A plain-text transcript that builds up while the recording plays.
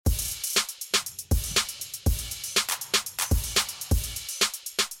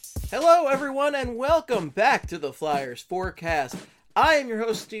Hello, everyone, and welcome back to the Flyers Forecast. I am your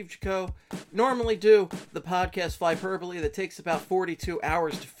host, Steve Jaco. Normally do the podcast Flyperbole that takes about 42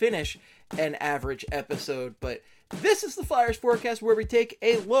 hours to finish an average episode, but this is the Flyers Forecast where we take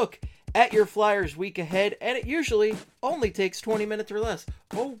a look at your Flyers week ahead, and it usually only takes 20 minutes or less.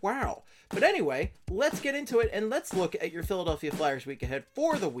 Oh, wow. But anyway, let's get into it, and let's look at your Philadelphia Flyers week ahead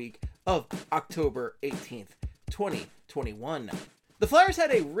for the week of October 18th, 2021. The Flyers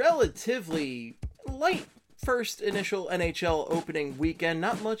had a relatively light first initial NHL opening weekend.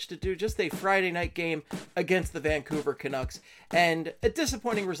 Not much to do, just a Friday night game against the Vancouver Canucks. And a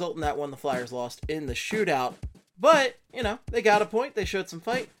disappointing result in that one. The Flyers lost in the shootout. But, they got a point. They showed some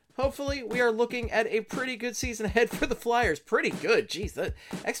fight. Hopefully, we are looking at a pretty good season ahead for the Flyers. Pretty good. Jeez, the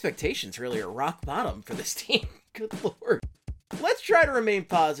expectations really are rock bottom for this team. Good Lord. Let's try to remain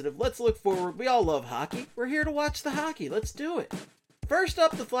positive. Let's look forward. We all love hockey. We're here to watch the hockey. Let's do it. First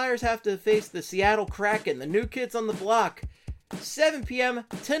up, the Flyers have to face the Seattle Kraken, the new kids on the block. 7 p.m.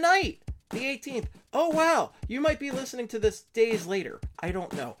 tonight, the 18th. Oh, wow. You might be listening to this days later. I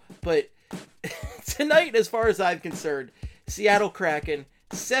don't know. But tonight, as far as I'm concerned, Seattle Kraken,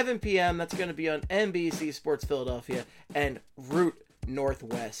 7 p.m. That's going to be on NBC Sports Philadelphia and Root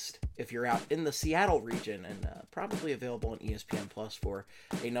Northwest if you're out in the Seattle region, and probably available on ESPN Plus for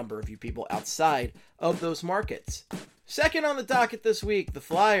a number of you people outside of those markets. Second on the docket this week, the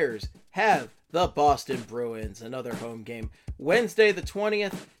Flyers have the Boston Bruins, another home game, Wednesday the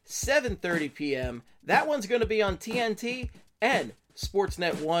 20th, 7:30 p.m. That one's going to be on TNT and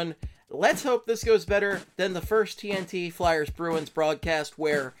Sportsnet 1. Let's hope this goes better than the first TNT Flyers-Bruins broadcast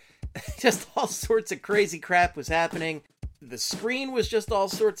where just all sorts of crazy crap was happening. The screen was just all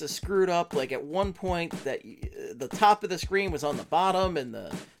sorts of screwed up. Like at one point, that the top of the screen was on the bottom and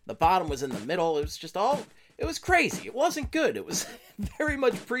the bottom was in the middle. It was just it was crazy. It wasn't good. It was very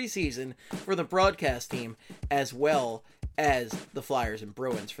much preseason for the broadcast team as well as the Flyers and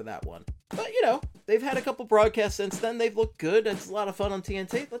Bruins for that one. But, they've had a couple broadcasts since then. They've looked good. It's a lot of fun on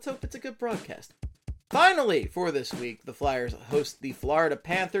TNT. Let's hope it's a good broadcast. Finally, for this week, the Flyers host the Florida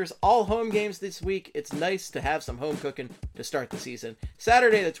Panthers. All home games this week. It's nice to have some home cooking to start the season.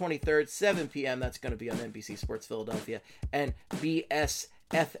 Saturday the 23rd, 7 p.m. That's going to be on NBC Sports Philadelphia and BSFL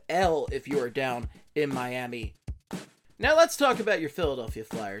if you are down in Miami. Now let's talk about your Philadelphia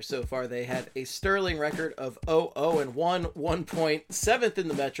Flyers. So far, they have a sterling record of 0-1, 1 point, 7th in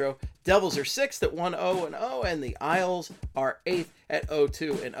the Metro. Devils are 6th at 1-0-0, and the Isles are 8th at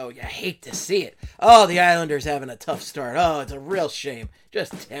 0-2-0. You hate to see it. Oh, the Islanders having a tough start. Oh, it's a real shame.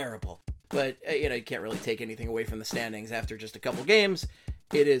 Just terrible. But, you can't really take anything away from the standings after just a couple games.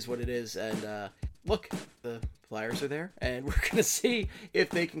 It is what it is, and look, the Flyers are there, and we're going to see if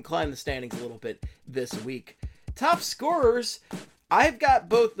they can climb the standings a little bit this week. Top scorers, I've got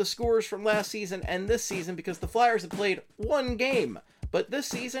both the scorers from last season and this season because the Flyers have played one game. But this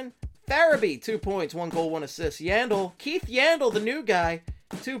season, Farabee, 2 points, 1 goal, 1 assist. Keith Yandel, the new guy,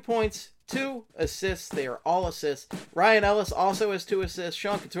 2 points, 2 assists. They are all assists. Ryan Ellis also has 2 assists.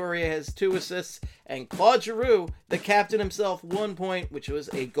 Sean Couturier has 2 assists. And Claude Giroux, the captain himself, 1 point, which was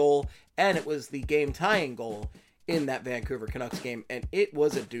a goal. And it was the game-tying goal in that Vancouver Canucks game. And it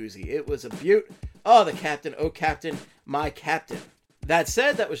was a doozy. It was a beaut. Oh, the captain. Oh, captain. My captain. That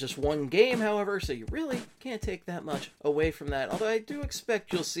said, that was just one game, however, so you really can't take that much away from that. Although I do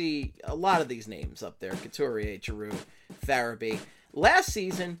expect you'll see a lot of these names up there. Couturier, Giroux, Farabee. Last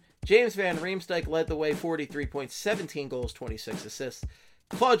season, James Van Riemsdyk led the way, 43 points, 17 goals, 26 assists.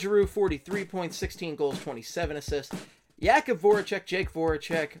 Claude Giroux, 43 points, 16 goals, 27 assists. Jakub Voracek, Jake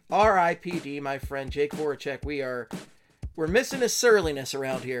Voracek, R.I.P.D., my friend, Jake Voracek. We're missing his surliness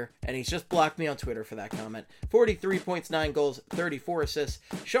around here, and he's just blocked me on Twitter for that comment. 43 points, 9 goals, 34 assists.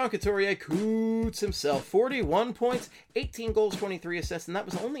 Sean Couturier, Coots himself, 41 points, 18 goals, 23 assists, and that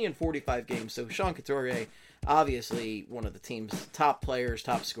was only in 45 games. So Sean Couturier, obviously one of the team's top players,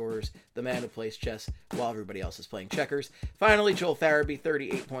 top scorers, the man who plays chess while everybody else is playing checkers. Finally, Joel Farabee,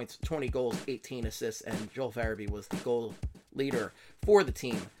 38 points, 20 goals, 18 assists, and Joel Farabee was the goal leader for the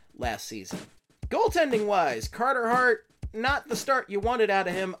team last season. Goaltending-wise, Carter Hart, not the start you wanted out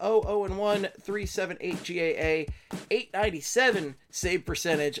of him. 0-1, 378 GAA, 897 save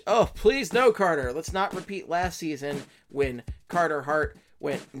percentage. Oh, please no, Carter. Let's not repeat last season when Carter Hart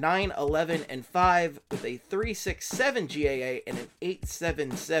went 9-11-5 with a 367 GAA and an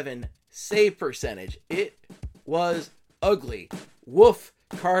 877 save percentage. It was ugly. Woof.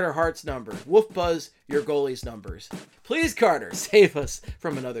 Carter Hart's numbers. Woof buzz your goalie's numbers. Please, Carter, save us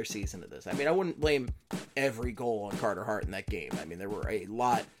from another season of this. I mean, I wouldn't blame every goal on Carter Hart in that game. I mean, there were a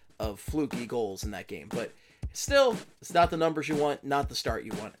lot of fluky goals in that game, but still, it's not the numbers you want, not the start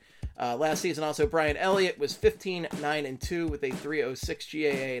you want. Last season also, Brian Elliott was 15-9-2 with a 306 GAA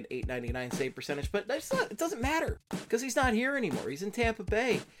and 899 save percentage, but it doesn't matter because he's not here anymore. He's in Tampa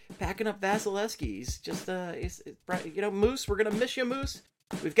Bay, backing up Vasilevsky. He's just, Moose, we're going to miss you, Moose.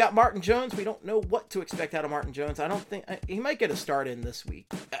 We've got Martin Jones. We don't know what to expect out of Martin Jones. I don't think he might get a start in this week.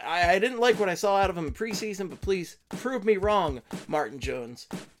 I didn't like what I saw out of him in preseason, but please prove me wrong, Martin Jones.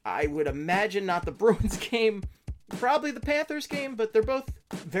 I would imagine not the Bruins game, probably the Panthers game, but they're both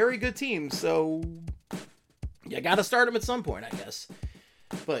very good teams, so you got to start him at some point, I guess.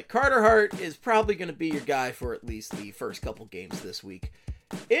 But Carter Hart is probably going to be your guy for at least the first couple games this week.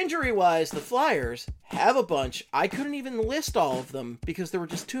 Injury-wise, the Flyers have a bunch. I couldn't even list all of them because there were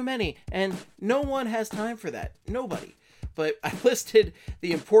just too many, and no one has time for that. Nobody. But I listed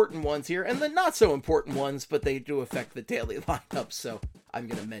the important ones here, and the not-so-important ones, but they do affect the daily lineup, so I'm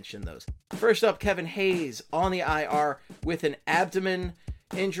going to mention those. First up, Kevin Hayes on the IR with an abdomen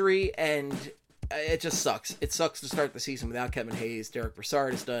injury, and it just sucks. It sucks to start the season without Kevin Hayes. Derek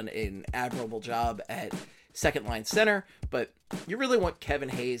Brassard has done an admirable job at second-line center, but you really want Kevin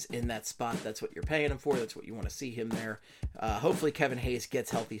Hayes in that spot. That's what you're paying him for. That's what you want to see him there. Hopefully Kevin Hayes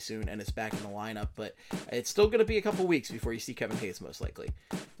gets healthy soon and is back in the lineup, but it's still going to be a couple weeks before you see Kevin Hayes, most likely.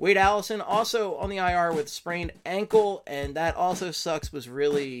 Wade Allison also on the IR with sprained ankle, and that also sucks. Was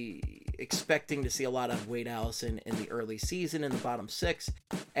really expecting to see a lot of Wade Allison in the early season in the bottom six,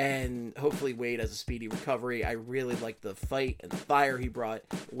 and hopefully Wade has a speedy recovery. I really like the fight and the fire he brought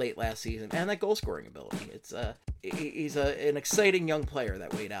late last season, and that goal-scoring ability. He's an exciting young player,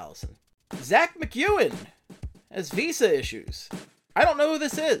 that Wade Allison. Zach McEwen has visa issues. I don't know who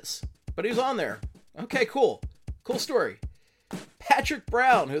this is, but he's on there. Okay, cool. Cool story. Patrick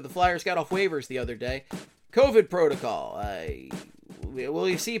Brown, who the Flyers got off waivers the other day. COVID protocol. Will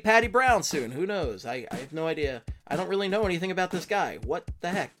you see Patty Brown soon? Who knows? I have no idea. I don't really know anything about this guy. What the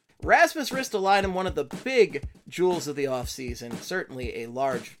heck? Rasmus Ristolainen, one of the big jewels of the offseason. Certainly a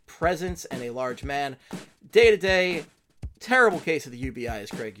large presence and a large man. Day-to-day, terrible case of the UBI,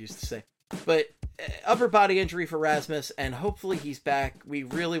 as Craig used to say. But upper body injury for Rasmus, and hopefully he's back. We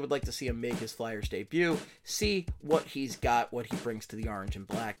really would like to see him make his Flyers debut, see what he's got, what he brings to the orange and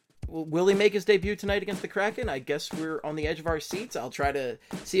black. Will he make his debut tonight against the Kraken? I guess we're on the edge of our seats. I'll try to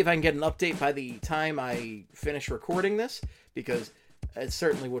see if I can get an update by the time I finish recording this, because it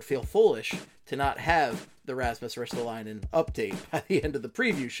certainly would feel foolish to not have the Rasmus Ristolainen update by the end of the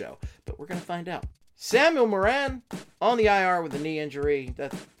preview show. But we're going to find out. Samuel Morin on the IR with a knee injury.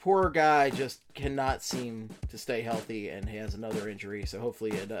 That poor guy just cannot seem to stay healthy, and he has another injury. So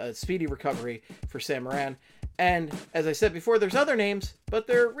hopefully a speedy recovery for Sam Morin. And as I said before, there's other names, but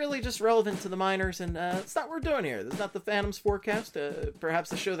they're really just relevant to the minors, and it's not what we're doing here. This is not the Phantoms forecast,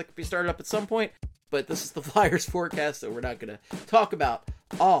 perhaps a show that could be started up at some point, but this is the Flyers forecast, so we're not going to talk about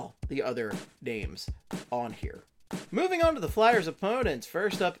all the other names on here. Moving on to the Flyers' opponents,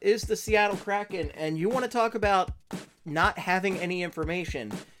 first up is the Seattle Kraken, and you want to talk about not having any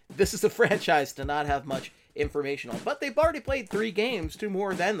information. This is a franchise to not have much information on, but they've already played 3 games, 2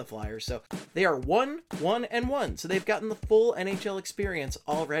 more than the Flyers, so they are 1-1-1, so they've gotten the full NHL experience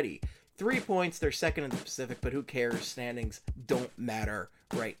already. 3 points, they're second in the Pacific, but who cares? Standings don't matter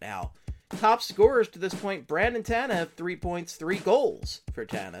right now. Top scorers to this point, Brandon Tanev, 3 points, 3 goals for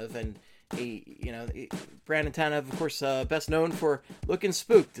Tanev, and Brandon Tanev, of course, best known for looking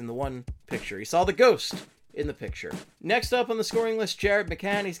spooked in the one picture. He saw the ghost in the picture. Next up on the scoring list, Jared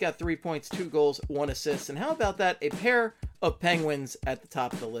McCann. He's got 3 points, 2 goals, 1 assist. And how about that? A pair of Penguins at the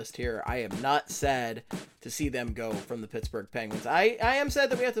top of the list here. I am not sad to see them go from the Pittsburgh Penguins. I am sad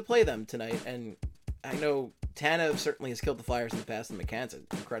that we have to play them tonight, and I know Tanev certainly has killed the Flyers in the past, and McCann's an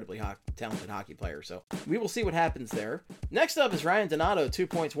incredibly talented hockey player, so we will see what happens there. Next up is Ryan Donato, 2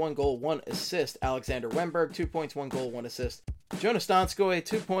 points, 1 goal, 1 assist. Alexander Wemberg, 2 points, 1 goal, 1 assist. Jonas Donskoy,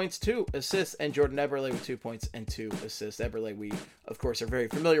 2 points, 2 assists, and Jordan Eberle with 2 points and 2 assists. Eberle, we, of course, are very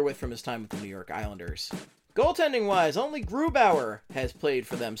familiar with from his time with the New York Islanders. Goaltending-wise, only Grubauer has played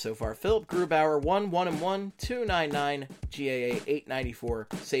for them so far. Philip Grubauer, 1-1-1, 299 GAA, 894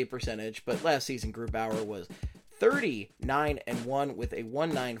 save percentage. But last season, Grubauer was 39-1 with a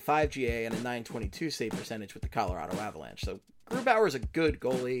 195 GAA and a 922 save percentage with the Colorado Avalanche. So Grubauer is a good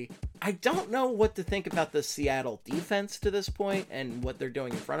goalie. I don't know what to think about the Seattle defense to this point and what they're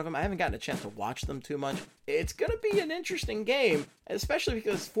doing in front of them. I haven't gotten a chance to watch them too much. It's going to be an interesting game, especially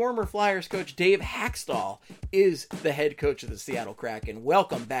because former Flyers coach Dave Hackstall is the head coach of the Seattle Kraken.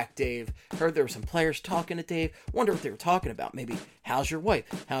 Welcome back, Dave. Heard there were some players talking to Dave. Wonder what they were talking about. Maybe, how's your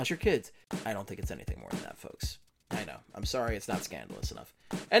wife? How's your kids? I don't think it's anything more than that, folks. I know. I'm sorry it's not scandalous enough.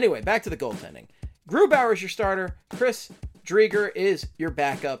 Anyway, back to the goaltending. Grubauer is your starter. Chris Drieger is your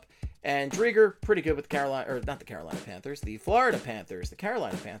backup. And Drieger, pretty good with the Florida Panthers. The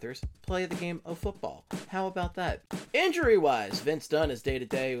Carolina Panthers play the game of football. How about that? Injury-wise, Vince Dunn is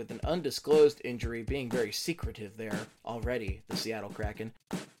day-to-day with an undisclosed injury, being very secretive there already, the Seattle Kraken.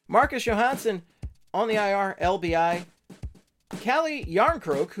 Marcus Johansson on the IR, LBI. Callie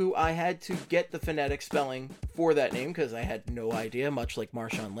Yarncroke, who I had to get the phonetic spelling for that name because I had no idea, much like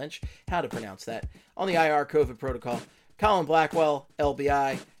Marshawn Lynch, how to pronounce that, on the IR COVID protocol. Colin Blackwell,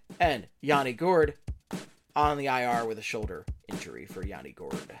 LBI. And Yanni Gourde on the IR with a shoulder injury for Yanni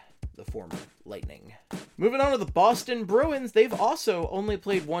Gourde, the former Lightning. Moving on to the Boston Bruins, they've also only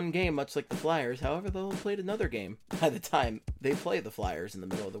played one game, much like the Flyers. However, they'll have played another game by the time they play the Flyers in the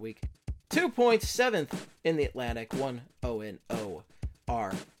middle of the week. 2 points, 7th in the Atlantic, 1-0-0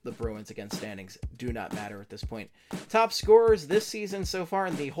 are the Bruins. Against standings do not matter at this point. Top scorers this season so far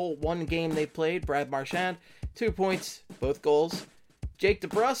in the whole one game they played, Brad Marchand, 2 points, both goals. Jake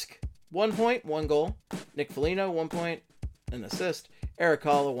DeBrusk, 1 point, 1 goal. Nick Foligno, 1 point, an assist. Eric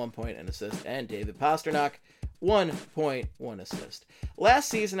Holla, 1 point, an assist. And David Pastrnak, 1 point, 1 assist. Last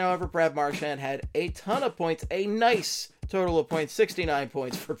season, however, Brad Marchand had a ton of points, a nice total of points, 69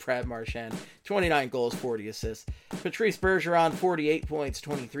 points for Brad Marchand, 29 goals, 40 assists. Patrice Bergeron, 48 points,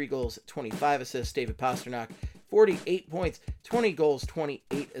 23 goals, 25 assists. David Pastrnak, 48 points, 20 goals,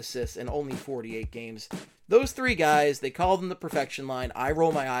 28 assists, and only 48 games. Those three guys, they call them the perfection line. I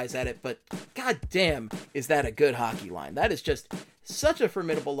roll my eyes at it, but goddamn, is that a good hockey line. That is just such a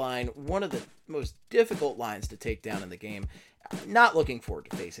formidable line, one of the most difficult lines to take down in the game. Not looking forward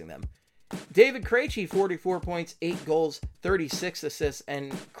to facing them. David Krejci, 44 points, 8 goals, 36 assists,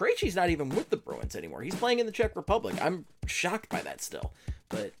 and Krejci's not even with the Bruins anymore. He's playing in the Czech Republic. I'm shocked by that still.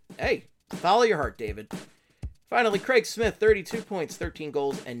 But hey, follow your heart, David. Finally, Craig Smith, 32 points, 13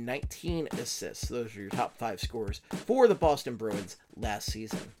 goals, and 19 assists. Those are your top 5 scorers for the Boston Bruins last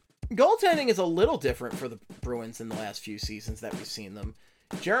season. Goaltending is a little different for the Bruins in the last few seasons that we've seen them.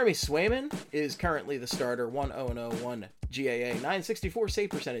 Jeremy Swayman is currently the starter, 1-0-0-1 GAA, 964 save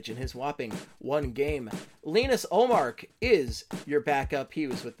percentage in his whopping one game. Linus Ullmark is your backup. He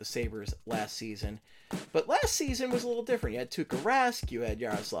was with the Sabres last season. But last season was a little different. You had Tuukka Rask, you had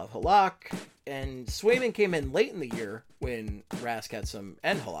Yaroslav Halak, and Swayman came in late in the year when Rask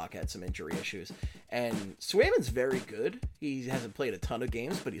and Halak had some injury issues. And Swayman's very good. He hasn't played a ton of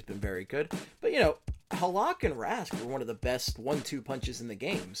games, but he's been very good. But, Halak and Rask were one of the best 1-2 punches in the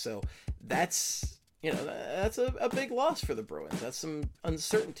game. So that's a big loss for the Bruins. That's some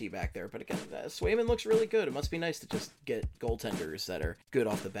uncertainty back there. But again, Swayman looks really good. It must be nice to just get goaltenders that are good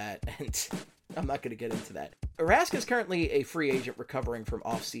off the bat. And I'm not going to get into that. Rask is currently a free agent recovering from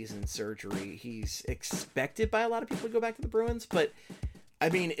off-season surgery. He's expected by a lot of people to go back to the Bruins. But, I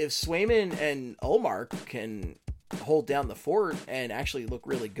mean, if Swayman and Ullmark can hold down the fort and actually look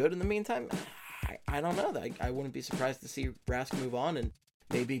really good in the meantime, I don't know. I wouldn't be surprised to see Rask move on and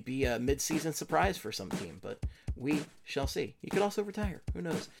maybe be a mid-season surprise for some team, but we shall see. He could also retire. Who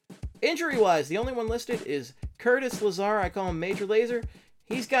knows? Injury-wise, the only one listed is Curtis Lazar. I call him Major Laser.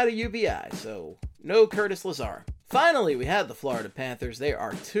 He's got a UBI, so no Curtis Lazar. Finally, we had the Florida Panthers. They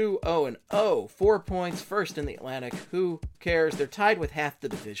are 2-0-0, 4 points, first in the Atlantic. Who cares? They're tied with half the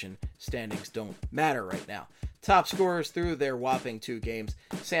division. Standings don't matter right now. Top scorers through their whopping 2 games.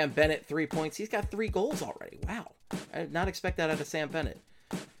 Sam Bennett, 3 points. He's got 3 goals already. Wow. I did not expect that out of Sam Bennett.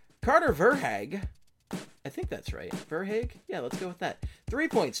 Carter Verhaeghe. I think that's right. Verhaeghe? Yeah, let's go with that. 3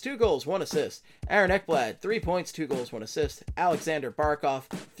 points, 2 goals, 1 assist. Aaron Ekblad, 3 points, 2 goals, 1 assist. Alexander Barkov,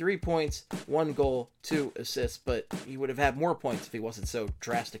 3 points, 1 goal, 2 assists. But he would have had more points if he wasn't so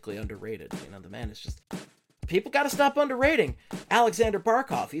drastically underrated. The man is just... People got to stop underrating Alexander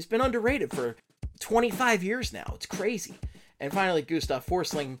Barkov. He's been underrated for 25 years now. It's crazy. And finally, Gustav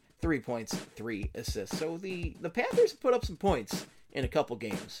Forsling, 3 points, 3 assists. So the Panthers put up some points in a couple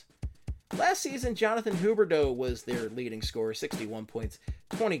games. Last season, Jonathan Huberdeau was their leading scorer, 61 points,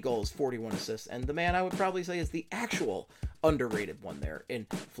 20 goals, 41 assists. And the man I would probably say is the actual underrated one there in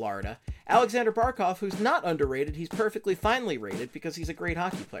Florida. Alexander Barkov, who's not underrated, he's perfectly finely rated because he's a great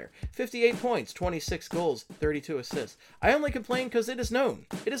hockey player. 58 points, 26 goals, 32 assists. I only complain because it is known.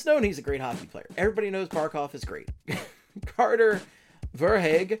 It is known he's a great hockey player. Everybody knows Barkov is great. Carter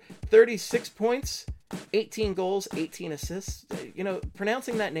Verhaeghe, 36 points, 18 goals, 18 assists.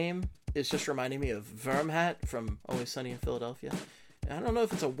 Pronouncing that name is just reminding me of Vermhat from Always Sunny in Philadelphia. I don't know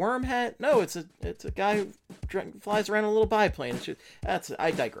if it's a worm hat. No, it's a guy who flies around in a little biplane.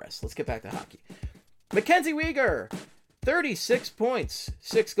 I digress. Let's get back to hockey. Mackenzie Weegar, 36 points,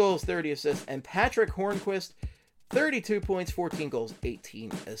 6 goals, 30 assists, and Patrick Hornquist, 32 points, 14 goals,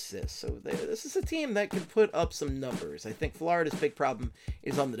 18 assists. So this is a team that can put up some numbers. I think Florida's big problem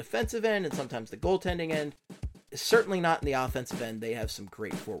is on the defensive end and sometimes the goaltending end. Certainly not in the offensive end. They have some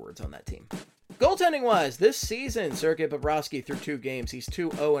great forwards on that team. Goaltending-wise, this season, Sergei Bobrovsky through 2 games, he's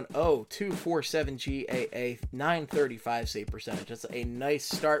 2-0-0, 2.47 GAA, 935 save percentage. That's a nice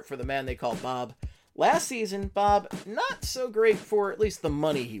start for the man they call Bob. Last season, Bob, not so great for at least the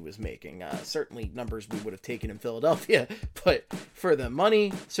money he was making. Certainly numbers we would have taken in Philadelphia, but for the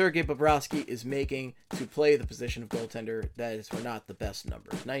money Sergei Bobrovsky is making to play the position of goaltender, that were not the best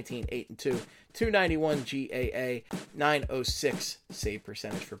numbers. 19, 8, and 2, 291 GAA, 906 save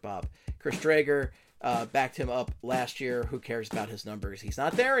percentage for Bob. Chris Drager backed him up last year. Who cares about his numbers? He's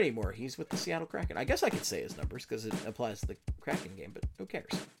not there anymore. He's with the Seattle Kraken. I guess I could say his numbers because it applies to the Kraken game, but who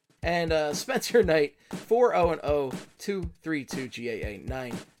cares? And Spencer Knight, 4-0-0, 232 GAA,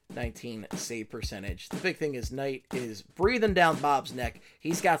 919 save percentage. The big thing is Knight is breathing down Bob's neck.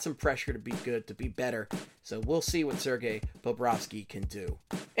 He's got some pressure to be good, to be better. So we'll see what Sergei Bobrovsky can do.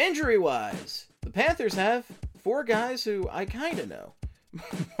 Injury-wise, the Panthers have 4 guys who I kind of know.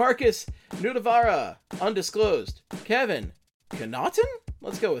 Marcus Nudavara, undisclosed. Kevin Connaughton?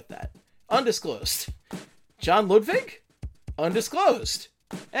 Let's go with that. Undisclosed. John Ludwig? Undisclosed.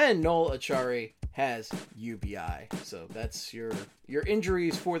 And Noel Achari has UBI. So that's your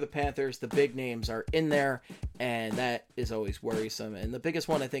injuries for the Panthers. The big names are in there, and that is always worrisome. And the biggest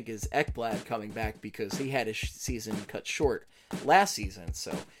one, I think, is Ekblad coming back because he had his season cut short last season.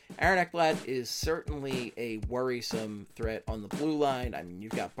 So Aaron Ekblad is certainly a worrisome threat on the blue line. I mean,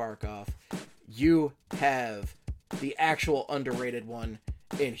 you've got Barkov. You have the actual underrated one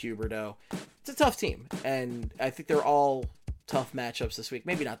in Huberdeau. It's a tough team, and I think they're all tough matchups this week.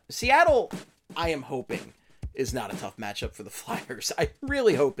 Maybe not. Seattle, I am hoping, is not a tough matchup for the Flyers. I'm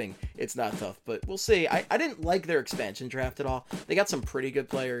really hoping it's not tough, but we'll see. I didn't like their expansion draft at all. They got some pretty good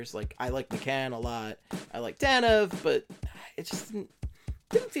players. Like, I like McCann a lot. I like Danev, but it just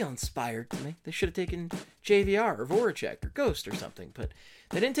didn't feel inspired to me. They should have taken JVR or Voracek or Ghost or something, but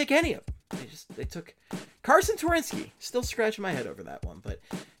they didn't take any of them. They took Carson Turinsky. Still scratching my head over that one, but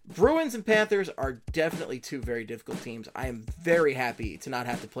Bruins and Panthers are definitely 2 very difficult teams. I am very happy to not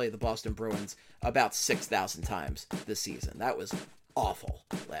have to play the Boston Bruins about 6,000 times this season. That was awful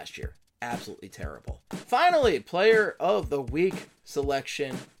last year. Absolutely terrible. Finally, player of the week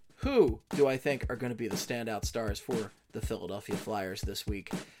selection. Who do I think are going to be the standout stars for the Philadelphia Flyers this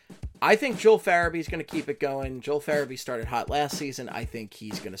week? I think Joel Farabee's going to keep it going. Joel Farabee started hot last season. I think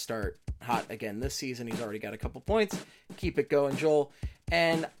he's going to start hot again this season. He's already got a couple points. Keep it going, Joel.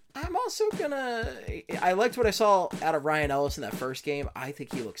 And I'm also I liked what I saw out of Ryan Ellis in that first game. I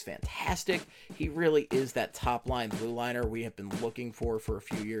think he looks fantastic. He really is that top line blue liner we have been looking for a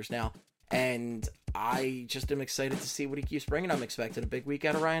few years now. And I just am excited to see what he keeps bringing. I'm expecting a big week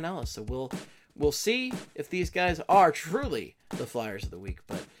out of Ryan Ellis. So we'll see if these guys are truly the Flyers of the week.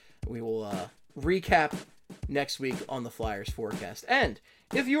 But we will recap next week on the Flyers forecast. And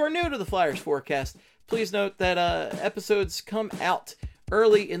if you are new to the Flyers forecast, please note that episodes come out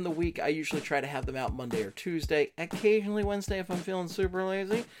early in the week. I usually try to have them out Monday or Tuesday, occasionally Wednesday if I'm feeling super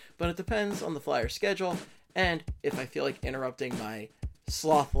lazy, but it depends on the Flyers schedule and if I feel like interrupting my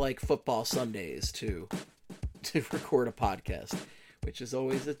sloth-like football Sundays to record a podcast, which is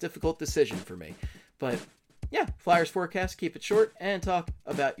always a difficult decision for me. But yeah, Flyers forecast, keep it short, and talk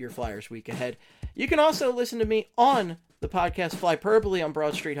about your Flyers week ahead. You can also listen to me on the podcast Flyperbole on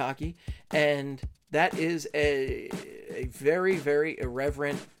Broad Street Hockey, and that is a very, very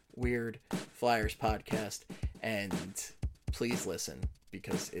irreverent, weird Flyers podcast, and please listen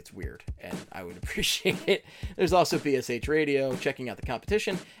because it's weird, and I would appreciate it. There's also BSH Radio, checking out the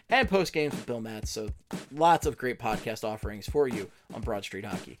competition, and post games with Bill Matz, so lots of great podcast offerings for you on Broad Street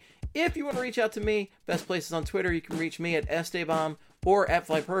Hockey. If you want to reach out to me, best places on Twitter, you can reach me at Esteban or at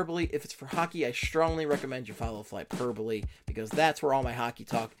Flyperbole. If it's for hockey, I strongly recommend you follow Flyperbole because that's where all my hockey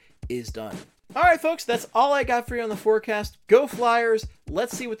talk is done. All right, folks, that's all I got for you on the forecast. Go Flyers.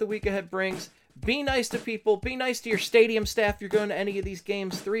 Let's see what the week ahead brings. Be nice to people. Be nice to your stadium staff if you're going to any of these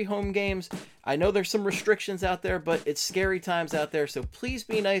games, 3 home games. I know there's some restrictions out there, but it's scary times out there, so please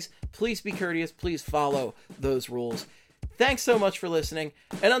be nice. Please be courteous. Please follow those rules. Thanks so much for listening,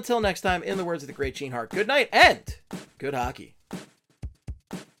 and until next time, in the words of the great Gene Hart, good night and good hockey.